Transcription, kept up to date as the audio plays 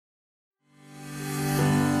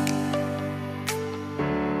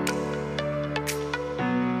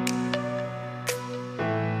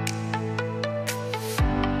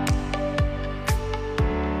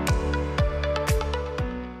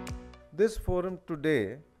This forum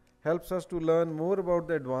today helps us to learn more about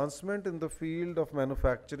the advancement in the field of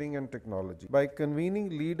manufacturing and technology. By convening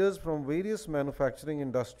leaders from various manufacturing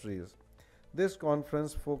industries, this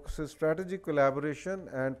conference focuses strategic collaboration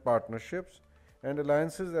and partnerships, and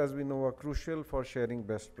alliances, as we know, are crucial for sharing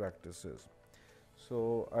best practices.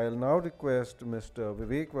 So I'll now request Mr.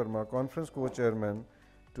 Vivek Verma, conference co-chairman,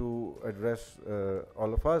 to address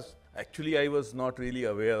all of us. Actually, I was not really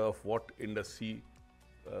aware of what Industry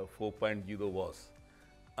 4.0 was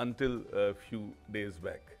until a few days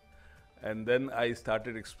back. And then I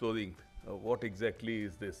started exploring what exactly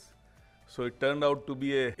is this. So it turned out to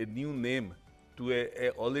be a new name to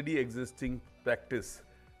a already existing practice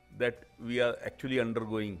that we are actually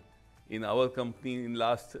undergoing in our company in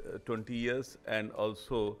last 20 years, and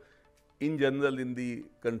also in general in the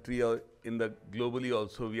country or in the globally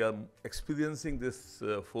also. We are experiencing this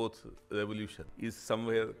fourth revolution is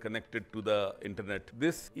somewhere connected to the internet.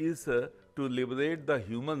 This is to liberate the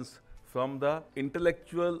humans from the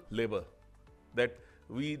intellectual labor, that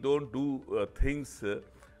we don't do things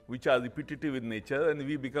which are repetitive in nature, and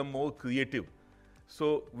we become more creative.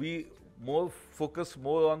 So we focus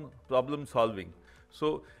more on problem solving.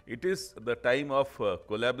 So it is the time of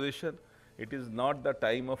collaboration. It is not the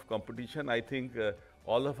time of competition. I think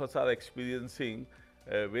all of us are experiencing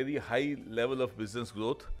a very high level of business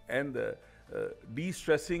growth, and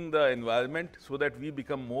de-stressing the environment so that we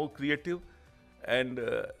become more creative. And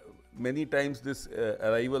many times this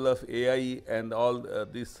arrival of AI and all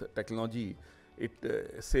this technology, it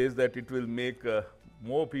says that it will make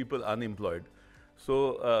more people unemployed.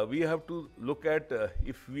 So we have to look at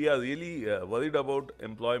if we are really worried about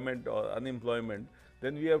employment or unemployment,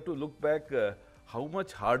 then we have to look back how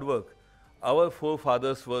much hard work our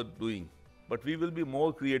forefathers were doing. But we will be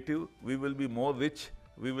more creative, we will be more rich,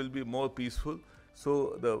 we will be more peaceful.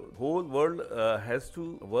 So the whole world has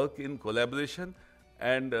to work in collaboration,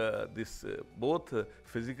 and this both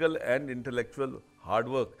physical and intellectual hard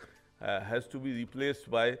work has to be replaced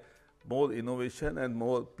by more innovation and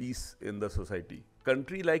more peace in the society.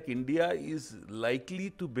 Country like India is likely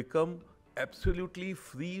to become absolutely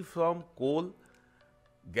free from coal,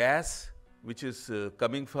 gas, which is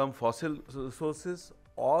coming from fossil resources,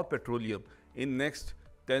 or petroleum in next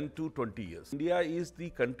 10 to 20 years. India is the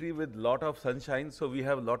country with lot of sunshine, so we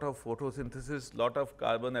have lot of photosynthesis, lot of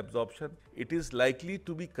carbon absorption. It is likely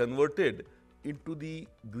to be converted into the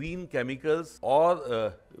green chemicals,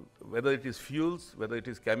 or whether it is fuels, whether it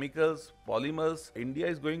is chemicals, polymers. India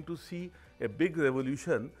is going to see a big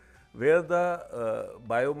revolution where the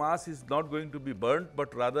biomass is not going to be burnt,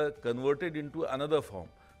 but rather converted into another form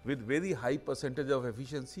with very high percentage of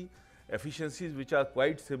efficiencies which are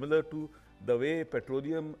quite similar to the way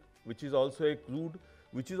petroleum, which is also a crude,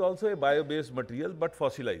 which is also a bio-based material but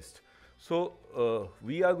fossilized. So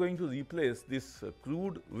we are going to replace this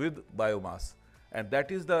crude with biomass, and that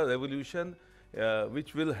is the revolution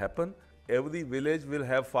which will happen. Every village will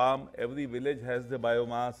have farm, every village has the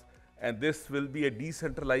biomass, and this will be a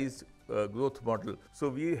decentralized growth model. So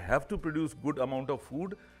we have to produce good amount of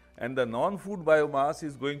food, and the non-food biomass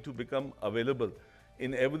is going to become available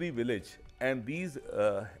in every village. And these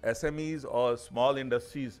SMEs or small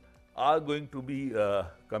industries are going to be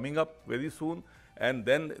coming up very soon, and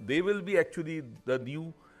then they will be actually the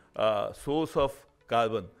new source of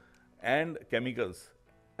carbon and chemicals,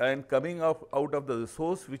 and coming out of the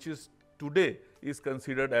resource which is today is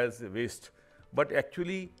considered as waste. But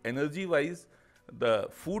actually, energy wise, the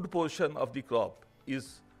food portion of the crop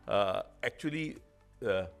is actually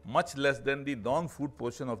much less than the non-food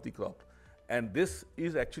portion of the crop, and this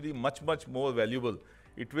is actually much more valuable.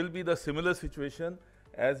 It will be the similar situation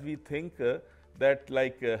as we think that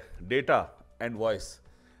like data and voice.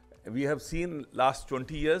 We have seen last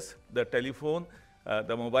 20 years the telephone,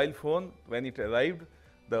 the mobile phone, when it arrived,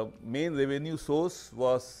 the main revenue source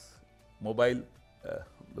was mobile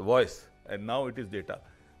voice, and now it is data.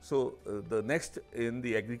 So the next in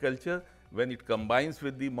the agriculture, when it combines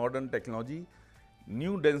with the modern technology,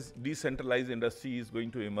 new decentralized industry is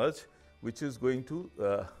going to emerge, which is going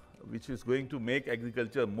to make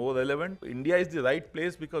agriculture more relevant. India is the right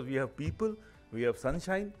place because we have people, we have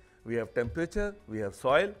sunshine, we have temperature, we have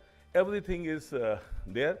soil, everything is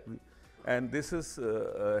there, and this is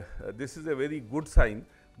a very good sign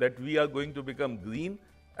that we are going to become green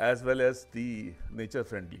as well as the nature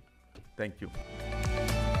friendly. Thank you.